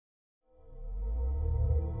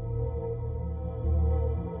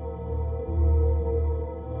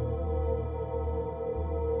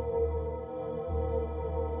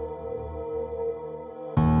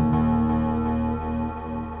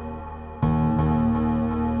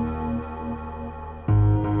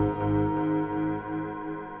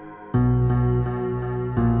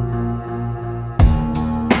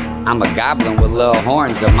I'm a goblin with little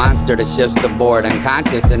horns, a monster that shifts the board,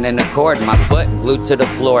 unconscious and in accord. My foot glued to the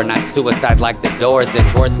floor, not suicide like the Doors. It's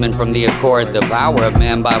horsemen from the Accord, the power of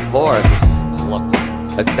man by four.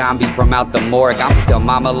 A zombie from out the morgue, I'm still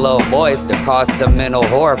mama little boy. It's the cost of mental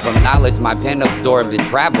horror. From knowledge my pen absorbed, it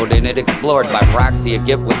traveled and it explored. By proxy a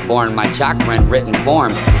gift was born, my chakra in written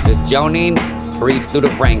form. This Jonine breeze through the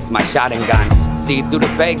ranks, my shot and gun. See through the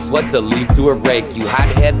fakes, what's a leaf to a rake? You hot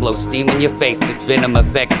head, blow steam in your face. This venom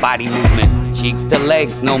affect body movement, cheeks to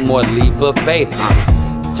legs, no more leap of faith.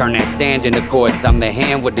 Turn that sand into chords, I'm the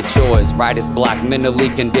hand with the chores. Writer's block, mentally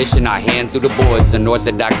conditioned, I hand through the boards. An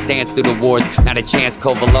orthodox stance through the wards, not a chance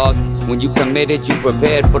Kovalov. When you committed, you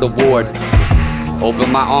prepared for the ward.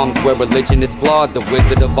 Open my arms where religion is flawed. The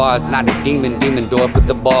Wizard of Oz, not a demon, demon door with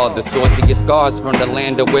the ball. The source of your scars from the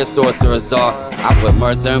land of where sorcerers are. I put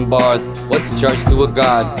Mercer in bars, what's a church to a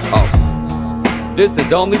god? Oh, this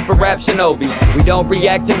is only for rap Shinobi. We don't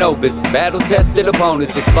react to novice. Battle-tested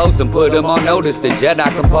opponents, expose them, put them on notice. The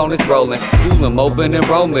Jedi components rolling, cool them, open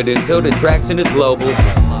enrollment until the traction is global.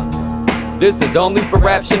 This is only for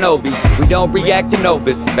rap Shinobi. We don't react to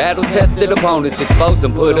novice. Battle-tested opponents, expose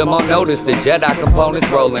them, put them on notice. The Jedi components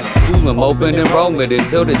rolling, cool them, open enrollment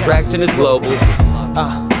until the traction is global.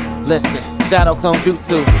 Listen, Shadow Clone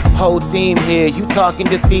Jutsu, whole team here, you talking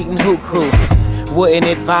defeating Huku. Wouldn't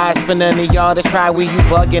advise for none of y'all to try where you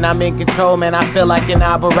bugging. I'm in control, man, I feel like an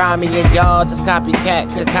Aburami. And y'all just copycat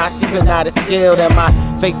Kakashi, but not as skilled. Am I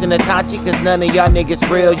facing Itachi? Cause none of y'all niggas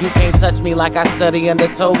real. You can't touch me like I study under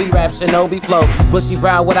Toby. Rap Shinobi flow, bushy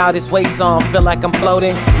brow without his weights on. Feel like I'm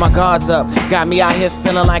floating, my guard's up. Got me out here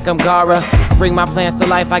feeling like I'm Gara. Bring my plans to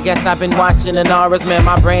life, I guess I've been watching the Naras. Man,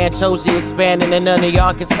 my brand Choji expanding and none of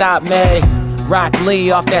y'all can stop me. Rock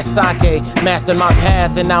Lee off that sake, mastered my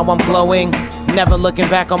path and now I'm glowing. Never looking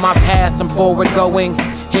back on my past, I'm forward going.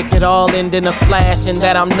 It could all end in a flash and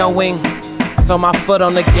that I'm knowing. So my foot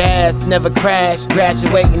on the gas, never crash.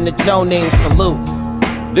 Graduating to Jonin, salute.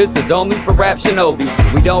 This is only for rap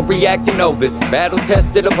Shinobi. We don't react to novice.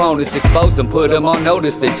 Battle-tested opponents, expose them, put them on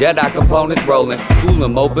notice. The Jedi components rolling, school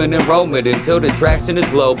them, open enrollment until the traction is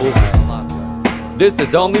global. This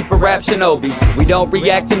is only for rap Shinobi. We don't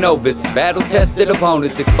react to novice. Battle-tested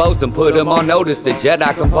opponents, expose them, put them on notice. The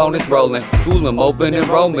Jedi components rolling, school them, open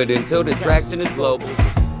enrollment until the traction is global.